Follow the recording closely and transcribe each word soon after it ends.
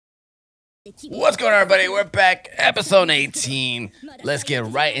What's going on, everybody? We're back, episode 18. Let's get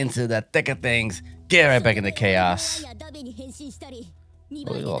right into the thick of things. Get right back into chaos. Oh,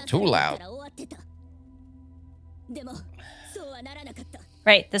 a little too loud.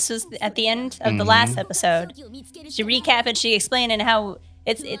 Right, this was at the end of the last episode. She recapped and she explained and how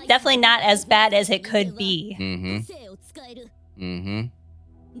it's definitely not as bad as it could be.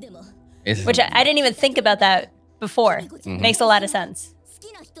 Which I didn't even think about that before. Makes a lot of sense.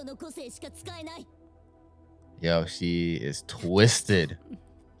 Yo, she is twisted.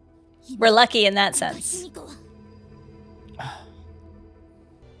 We're lucky in that sense.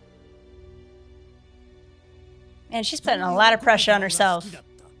 Man, she's putting a lot of pressure on herself.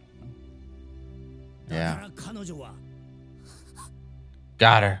 Yeah.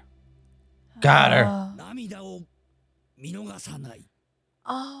 Got her. Got her.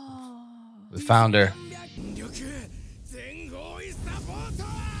 Oh. We found her.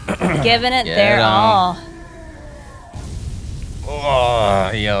 Giving it their all.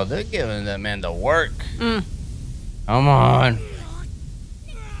 Oh, yo, they're giving that man the work. Come on.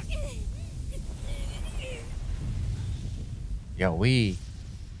 Yo, we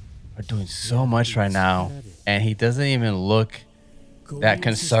are doing so much right now, and he doesn't even look that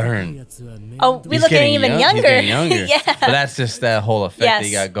concerned. Oh, we look at him even younger. He's getting younger. Yeah. But that's just that whole effect that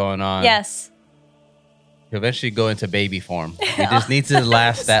he got going on. Yes. He'll eventually go into baby form. He just needs to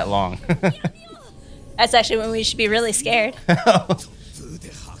last that long. That's actually when we should be really scared.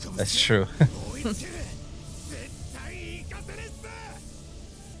 That's true.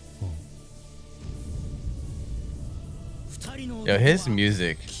 Yo, his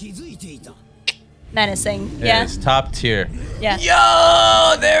music. Menacing. Yeah. Yeah. It's top tier. Yeah.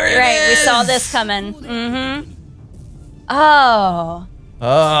 Yo, there it is. Right, we saw this coming. Oh.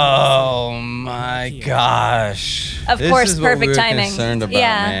 Oh my gosh. Of course, this is perfect what we were timing. concerned about,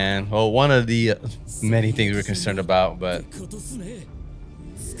 Yeah. man. Well, one of the many things we're concerned about, but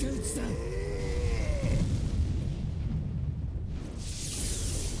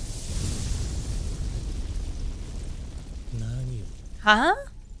Huh?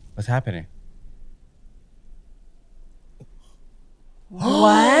 what's happening?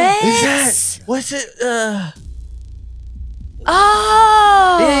 What? Is that? What's it?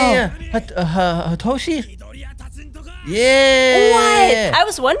 Oh. Yeah. Hatoshi? Yeah. What? I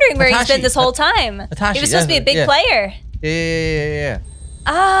was wondering where he's been this whole time. Hitachi, He was supposed to be a big player. Yeah.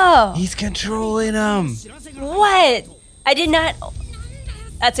 Oh. He's controlling him. What? I did not.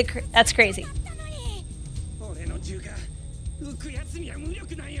 That's crazy.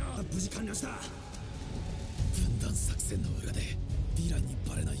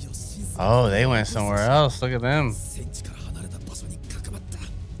 Oh, they went somewhere else. Look at them.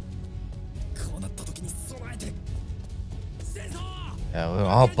 Yeah, we're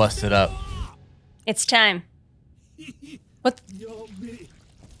all busted up. It's time. What?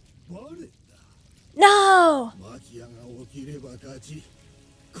 No!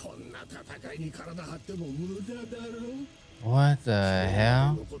 What the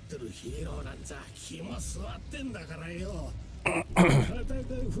hell?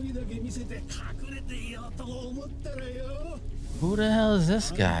 Who the hell is this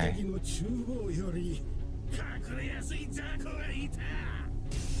guy?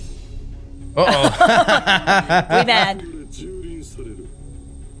 Uh-oh. We bad.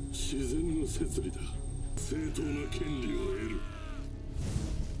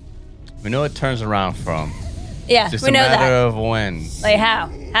 We know it turns around from. Yeah, Just we a know matter that. of when. Like how?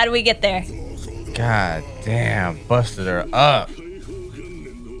 How do we get there? God damn, busted her up.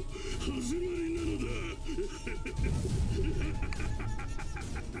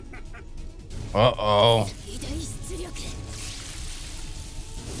 Uh-oh.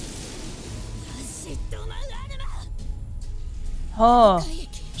 Oh.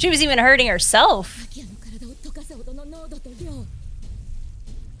 She was even hurting herself.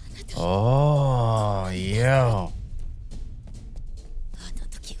 Oh, yo.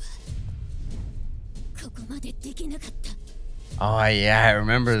 Oh, yeah, I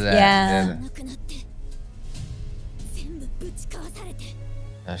remember that. Yeah.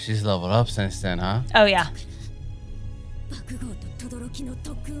 She's leveled up since then, huh? Oh, yeah.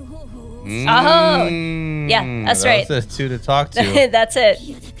 Oh. Yeah, that's right. That's the two to talk to. That's it.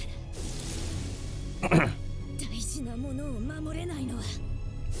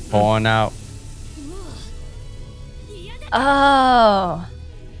 Pulling out. Oh.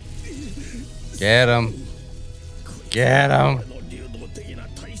 Get him. Get him.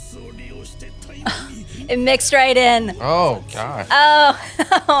 It mixed right in. Oh, gosh.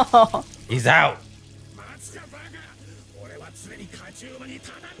 Oh. He's out.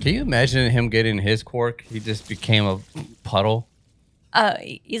 Can you imagine him getting his quirk? He just became a puddle.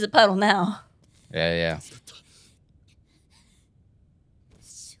 He's a puddle now. Yeah, yeah.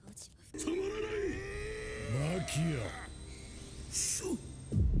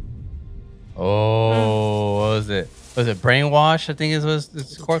 Oh, what was it? Was it brainwash? I think it was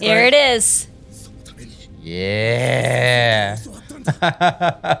this quirk. Here it is. Yeah.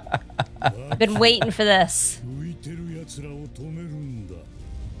 I've been waiting for this.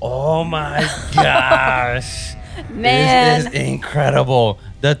 Oh my gosh. Man. This is incredible.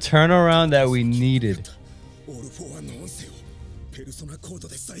 The turnaround that we needed.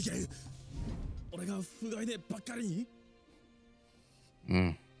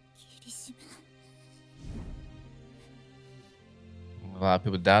 A lot of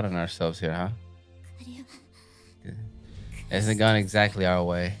people doubting ourselves here, huh? It hasn't gone exactly our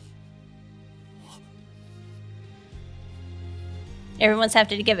way. Everyone's have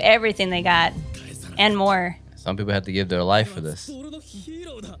to give everything they got and more. Some people have to give their life for this.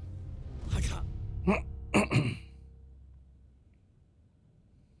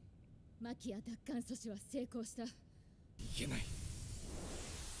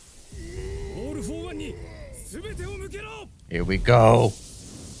 Here we go.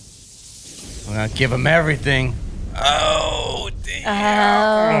 I'm gonna give him everything. Oh,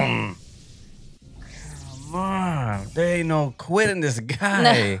 damn. Come on. There ain't no quitting this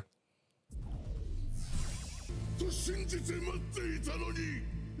guy.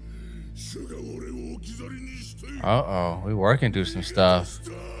 Uh-oh. We working through some stuff.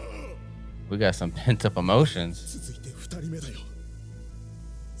 We got some pent-up emotions.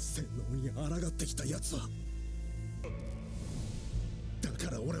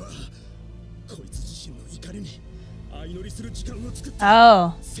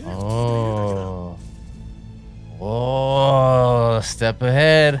 Oh. Oh. Oh, step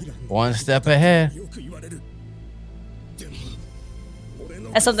ahead. One step ahead.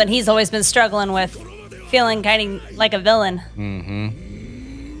 That's something he's always been struggling with. Feeling kind of like a villain. Mm-hmm.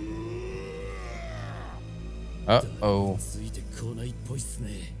 Uh-oh.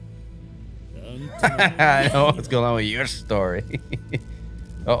 I know what's going on with your story.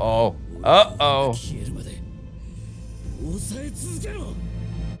 Uh-oh. Uh-oh.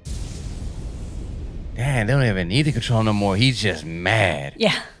 Damn, they don't even need to control no more. He's just mad.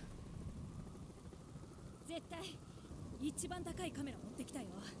 Yeah.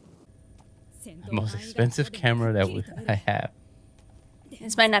 The most expensive camera that I have.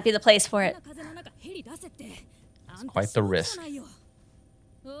 This might not be the place for it. It's quite the risk.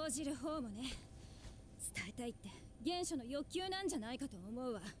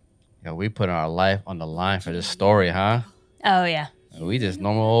 Yeah, we put our life on the line for this story, huh? Oh, yeah. We just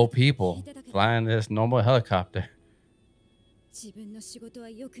normal old people flying this normal helicopter. I mean,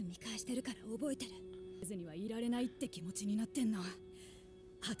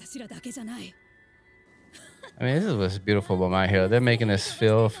 this is what's beautiful about My Hero. They're making us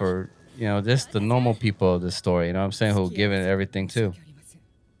feel for, you know, just the normal people of the story, you know what I'm saying, who give it everything too.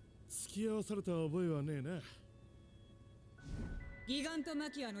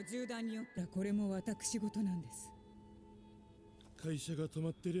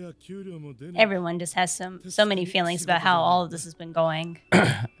 Everyone just has so many feelings about how all of this has been going.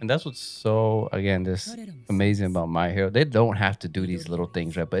 And that's what's so, again, just amazing about My Hero. They don't have to do these little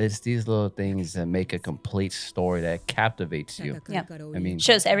things, right? But it's these little things that make a complete story that captivates you. Yeah. I mean,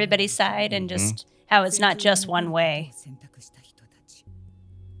 Shows everybody's side and just how it's not just one way.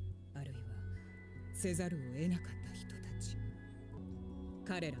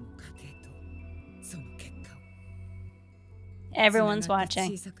 Everyone's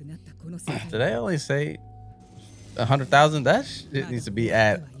watching. Did I only say 100,000? That shit needs to be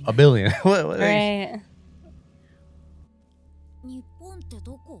at 1 billion. Right.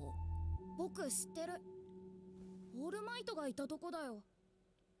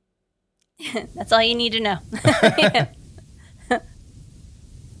 That's all you need to know.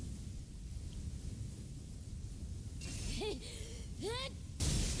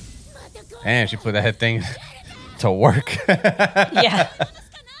 Damn, she put that thing to work. Yeah.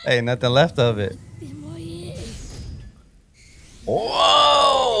 Hey, nothing left of it.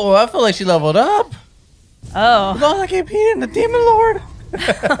 Whoa! I feel like she leveled up. Oh. As long as I keep beating the Demon Lord.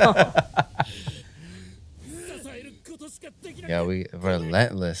 Yeah, we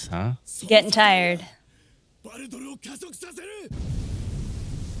relentless, huh? Getting tired.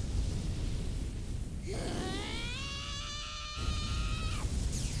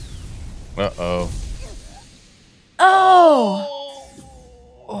 Uh-oh. Oh!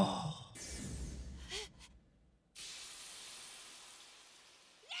 Oh.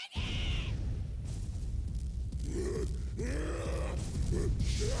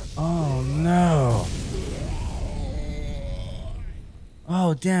 Oh no.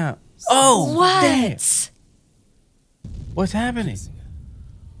 Oh damn. Oh What? damn. What's happening?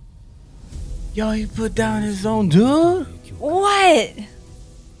 Yo, he put down his own dude? What?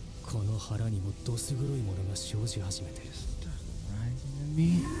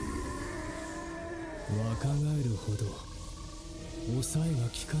 Me?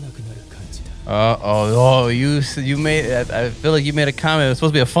 Oh, you made. I feel like you made a comment. It was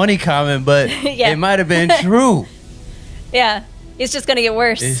supposed to be a funny comment, but Yeah. it might have been true. Yeah, it's just gonna get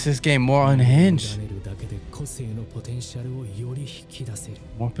worse. It's just getting more unhinged.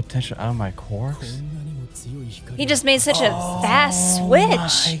 More potential out of my corpse. He just made such a fast switch.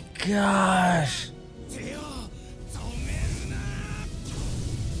 Oh my gosh.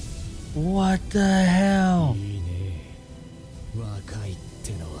 What the hell?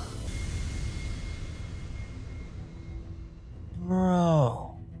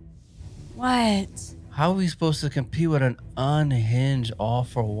 Bro. What? How are we supposed to compete with an unhinged all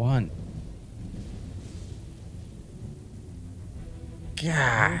for one?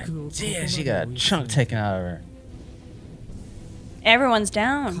 God damn, she got a chunk taken out of her. Everyone's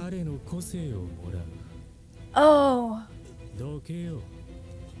down. Oh.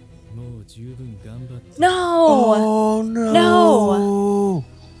 No. Oh no. No.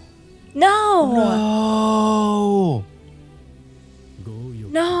 No. No.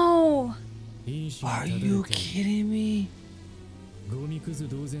 No. Are you kidding me?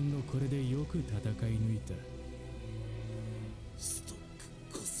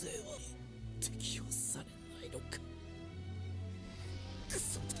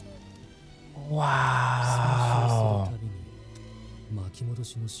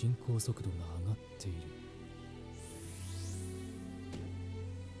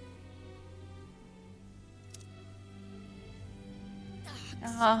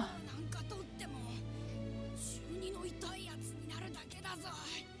 Wow.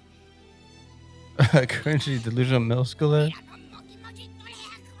 Cringy delusional middle schooler.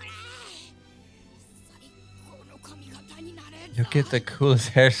 You'll get the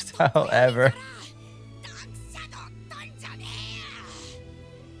coolest hairstyle ever.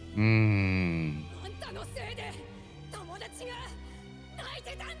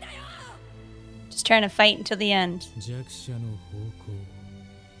 Just trying to fight until the end.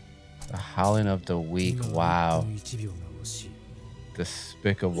 The howling of the weak. Wow.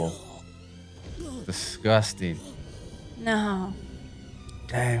 Despicable. Disgusting. No.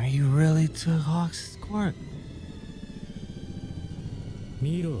 Damn, he really took Hawk's squirt.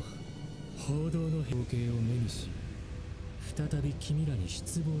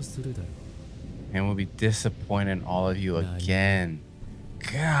 And we'll be disappointing all of you again.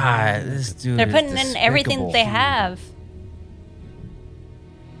 God, this dude. They're is putting in everything that they despicable. have.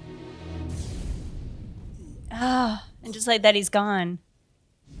 Ah, and just like that, he's gone.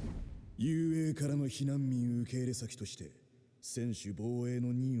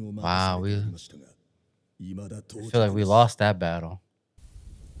 Wow, I feel like we lost that battle.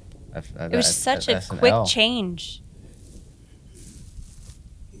 It was such a that's an quick L. change.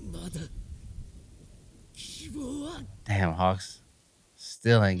 Damn, Hawks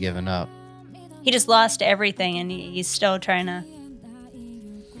still ain't giving up. He just lost everything, and he's still trying to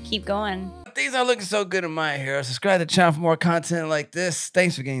keep going. Things are looking so good in My Hero. Subscribe to the channel for more content like this.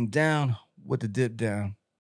 Thanks for getting down with the dip down.